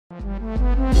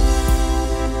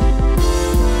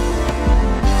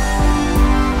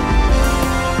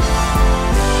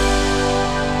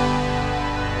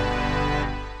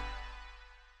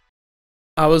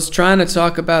I was trying to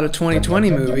talk about a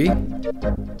 2020 movie,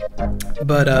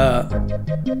 but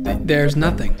there's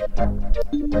nothing.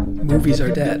 Movies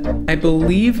are dead. I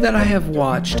believe that I have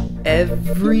watched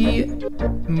every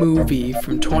movie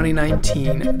from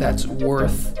 2019 that's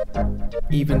worth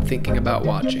even thinking about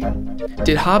watching.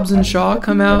 Did Hobbs and Shaw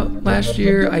come out last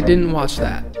year? I didn't watch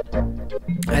that.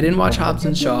 I didn't watch Hobbs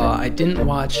and Shaw. I didn't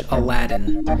watch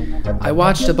Aladdin. I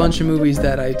watched a bunch of movies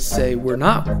that I'd say were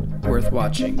not worth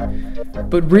watching.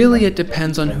 But really, it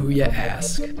depends on who you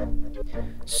ask.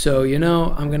 So,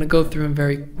 I'm going to go through and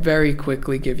very, very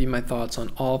quickly give you my thoughts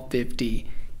on all 50.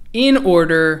 In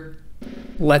order,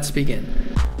 let's begin.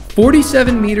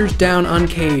 47 Meters Down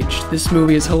Uncaged. This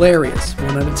movie is hilarious.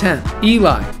 1 out of 10.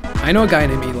 Eli. I know a guy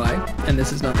named Eli, and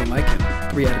this is nothing like him.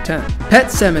 3 out of 10. Pet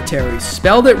Sematary,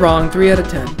 spelled it wrong, 3 out of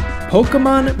 10.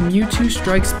 Pokemon Mewtwo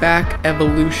Strikes Back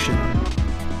Evolution.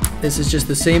 This is just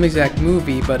the same exact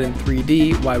movie, but in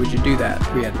 3D. Why would you do that?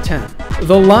 3 out of 10.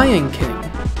 The Lion King.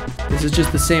 This is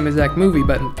just the same exact movie,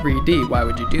 but in 3D. Why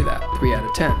would you do that? 3 out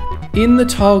of 10. In the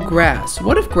Tall Grass.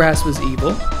 What if grass was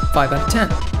evil? 5 out of 10.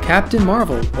 Captain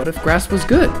Marvel. What if grass was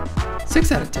good?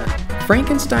 6 out of 10.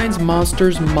 Frankenstein's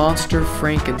Monsters, Monster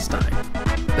Frankenstein.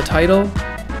 The title?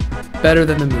 Better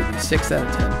than the movie, 6 out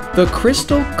of 10. The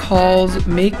Crystal Calls,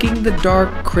 Making the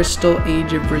Dark Crystal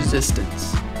Age of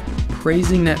Resistance.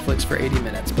 Praising Netflix for 80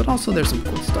 minutes, but also there's some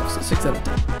cool stuff, so 6 out of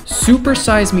 10. Super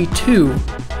Size Me 2,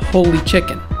 Holy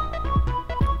Chicken.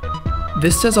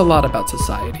 This says a lot about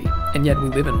society, and yet we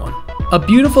live in one. A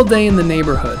Beautiful Day in the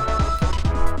Neighborhood.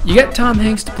 You get Tom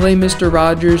Hanks to play Mr.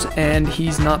 Rogers, and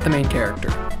he's not the main character.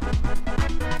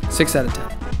 6 out of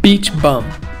 10. Beach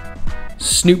Bum.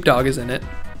 Snoop Dogg is in it,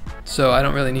 so I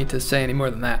don't really need to say any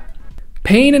more than that.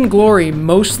 Pain and Glory,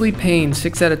 Mostly Pain,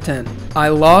 6 out of 10. I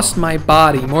Lost My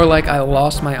Body, more like I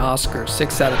Lost My Oscar,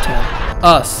 6 out of 10.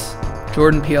 Us,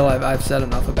 Jordan Peele, I've said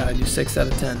enough about you, 6 out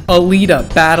of 10.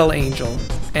 Alita, Battle Angel.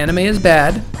 Anime is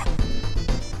bad,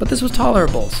 but this was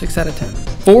tolerable, 6 out of 10.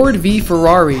 Ford v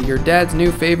Ferrari, your dad's new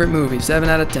favorite movie, 7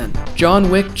 out of 10. John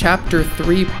Wick Chapter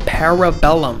 3,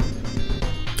 Parabellum.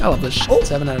 I love this shit,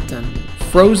 7 out of 10.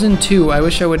 Frozen 2, I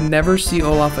wish I would never see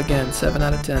Olaf again, 7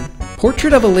 out of 10.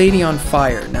 Portrait of a Lady on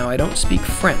Fire. Now, I don't speak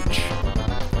French,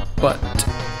 but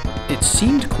it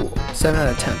seemed cool, 7 out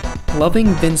of 10.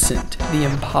 Loving Vincent, The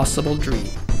Impossible Dream.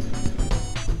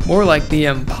 More like The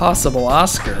Impossible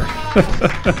Oscar.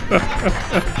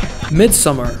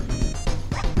 Midsommar.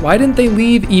 Why didn't they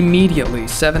leave immediately,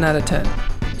 7 out of 10.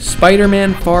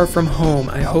 Spider-Man Far From Home,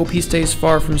 I hope he stays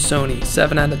far from Sony,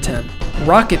 7 out of 10.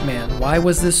 Rocketman, why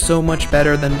was this so much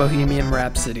better than Bohemian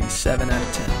Rhapsody, 7 out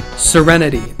of 10.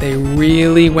 Serenity, they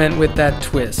really went with that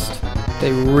twist.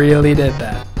 They really did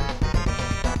that.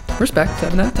 Respect,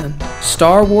 7 out of 10.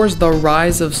 Star Wars The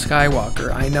Rise of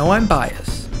Skywalker, I know I'm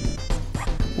biased.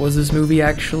 Was this movie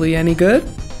actually any good?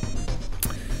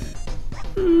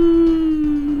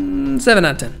 7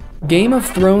 out of 10. Game of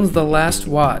Thrones The Last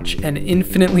Watch, an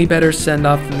infinitely better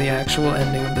send-off than the actual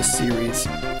ending of the series,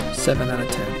 7 out of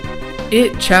 10.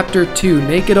 It Chapter 2,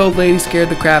 Naked Old Lady Scared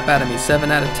the Crap Out of Me,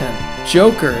 7 out of 10.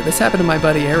 Joker, this happened to my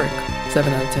buddy Eric,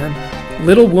 7 out of 10.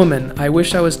 Little Woman, I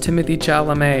Wish I Was Timothy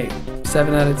Chalamet,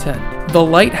 7 out of 10. The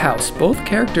Lighthouse, both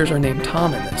characters are named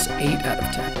Tom in this, 8 out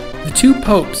of 10. The Two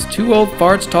Popes, two old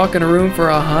farts talk in a room for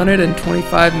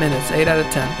 125 minutes, 8 out of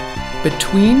 10.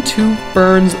 Between Two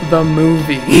Ferns, the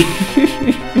movie.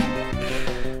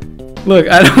 Look,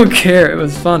 I don't care, it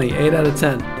was funny, 8 out of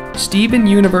 10. Steven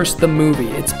Universe, the movie,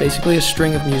 it's basically a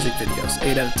string of music videos,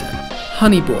 8 out of 10.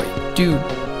 Honey Boy, dude,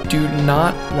 do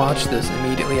not watch this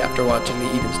immediately after watching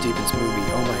the Even Stevens movie,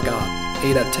 oh my god,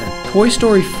 8 out of 10. Toy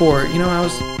Story 4, I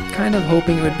was kind of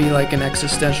hoping it would be like an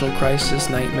existential crisis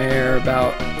nightmare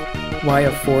about why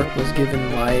a fork was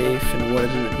given life and what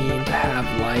did it mean to have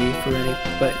life or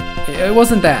anything, but it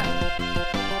wasn't that.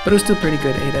 But it was still pretty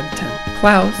good, 8 out of 10.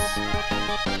 Klaus,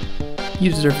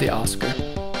 you deserve the Oscar.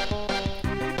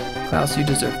 Klaus, you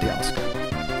deserve the Oscar.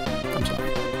 I'm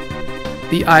sorry.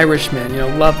 The Irishman,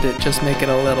 loved it, just make it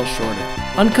a little shorter.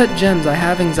 Uncut Gems, I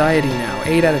Have Anxiety Now,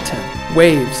 8 out of 10.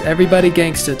 Waves, everybody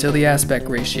gangsta till the aspect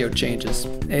ratio changes,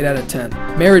 8 out of 10.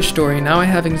 Marriage Story, Now I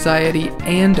Have Anxiety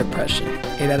and Depression,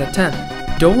 8 out of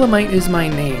 10. Dolomite Is My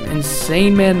Name,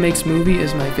 Insane Man Makes Movie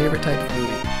is my favorite type of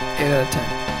movie, 8 out of 10.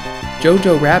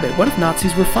 Jojo Rabbit, What If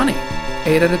Nazis Were Funny,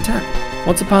 8 out of 10.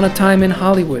 Once Upon a Time in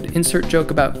Hollywood, insert joke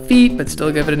about feet, but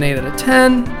still give it an 8 out of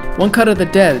 10. One Cut of the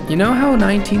Dead, you know how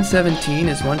 1917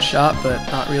 is one shot, but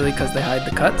not really because they hide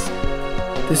the cuts?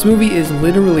 This movie is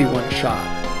literally one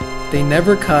shot. They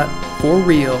never cut, for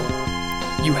real.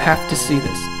 You have to see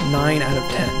this. 9 out of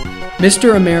 10.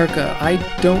 Mr. America, I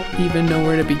don't even know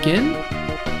where to begin.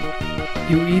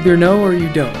 You either know or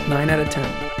you don't. 9 out of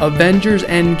 10. Avengers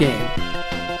Endgame.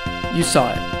 You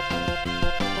saw it.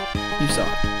 You saw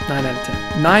it. 9 out of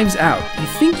 10. Knives Out. You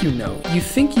think you know. You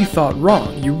think you thought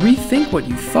wrong. You rethink what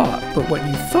you thought. But what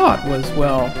you thought was,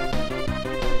 well,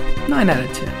 9 out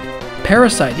of 10.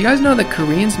 Parasite. You guys know that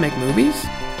Koreans make movies?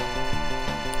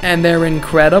 And they're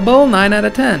incredible. 9 out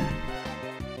of 10.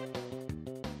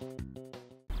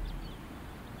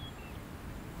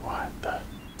 What the?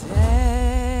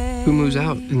 Who moves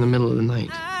out in the middle of the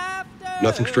night?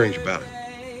 Nothing strange about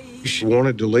it. She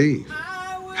wanted to leave.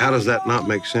 How does that not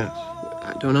make sense?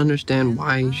 I don't understand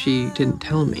why she didn't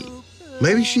tell me.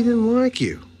 Maybe she didn't like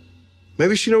you.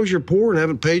 Maybe she knows you're poor and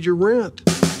haven't paid your rent.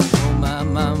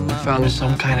 I found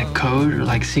some kind of code or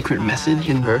like secret message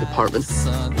in her apartment.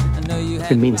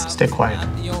 It means stay quiet.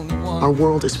 Our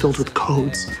world is filled with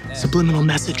codes, subliminal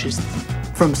messages,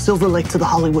 from Silver Lake to the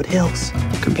Hollywood Hills.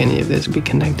 Could any of this be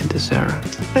connected to Sarah?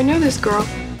 I know this girl.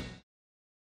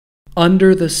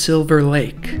 Under the Silver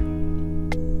Lake.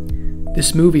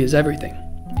 This movie is everything.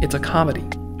 It's a comedy.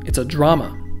 It's a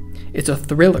drama. It's a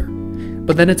thriller.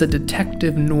 But then it's a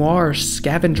detective noir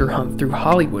scavenger hunt through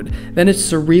Hollywood. Then it's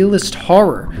surrealist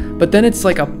horror. But then it's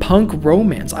like a punk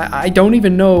romance. I don't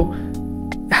even know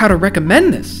how to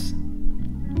recommend this.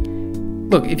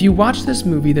 Look, if you watch this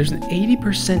movie, there's an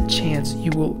 80% chance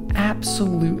you will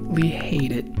absolutely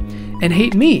hate it. And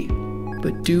hate me.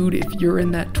 But dude, if you're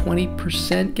in that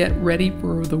 20%, get ready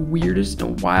for the weirdest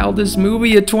and wildest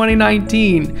movie of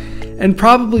 2019. And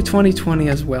probably 2020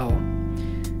 as well.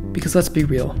 Because let's be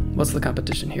real, what's the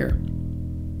competition here?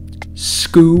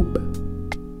 Scoop.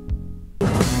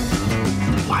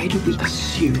 Why do we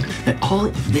assume that all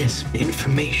of this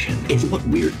information is what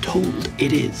we're told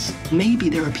it is? Maybe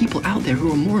there are people out there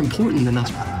who are more important than us,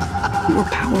 more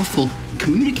powerful,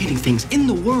 communicating things in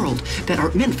the world that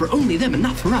are meant for only them and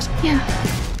not for us. Yeah,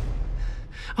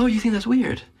 Oh, you think that's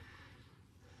weird?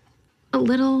 a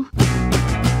little.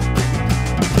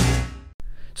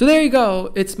 So there you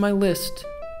go, it's my list.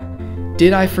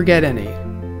 Did I forget any?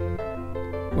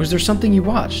 Was there something you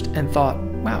watched and thought,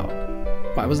 wow,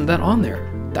 why wasn't that on there?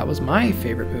 That was my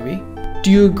favorite movie. Do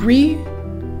you agree?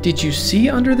 Did you see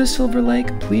Under the Silver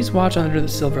Lake? Please watch Under the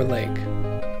Silver Lake.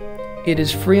 It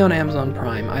is free on Amazon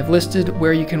Prime. I've listed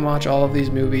where you can watch all of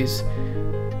these movies.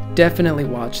 Definitely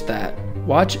watch that.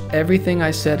 Watch everything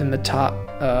I said in the top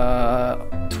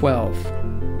 12.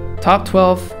 Top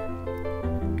 12,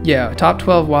 yeah, top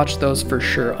 12, watch those for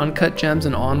sure. Uncut Gems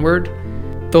and Onward,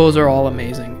 those are all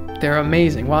amazing. They're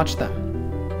amazing, watch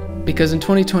them. Because in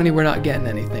 2020, we're not getting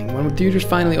anything. When theaters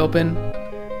finally open,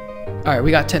 all right,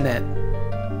 we got Tenet.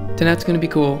 Tenet's gonna be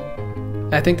cool.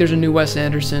 I think there's a new Wes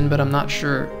Anderson, but I'm not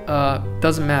sure.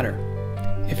 Doesn't matter.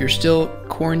 If you're still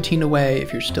quarantined away,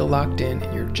 if you're still locked in,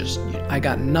 and I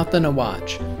got nothing to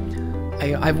watch.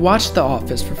 I've watched The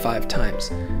Office for 5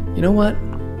 times. You know what?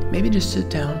 Maybe just sit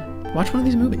down, watch one of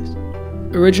these movies.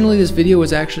 Originally, this video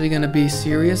was actually gonna be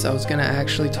serious. I was gonna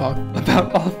actually talk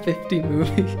about all 50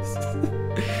 movies.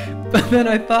 But then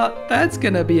I thought, that's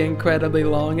gonna be incredibly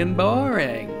long and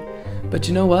boring. But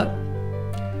you know what?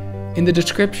 In the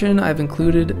description, I've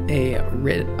included a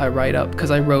write-up,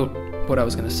 because I wrote what I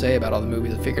was gonna say about all the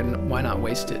movies. I figured, why not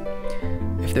waste it?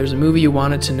 If there's a movie you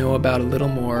wanted to know about a little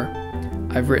more,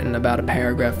 I've written about a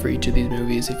paragraph for each of these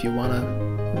movies. If you wanna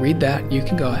read that, you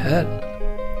can go ahead.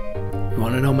 If you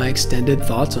wanna know my extended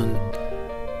thoughts on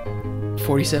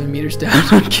 47 Meters Down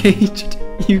Uncaged,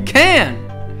 you can!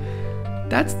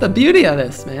 That's the beauty of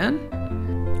this, man.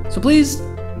 So please,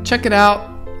 check it out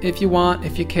if you want,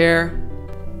 if you care.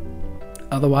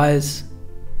 Otherwise,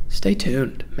 stay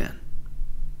tuned, man.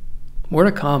 More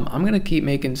to come. I'm gonna keep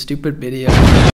making stupid videos.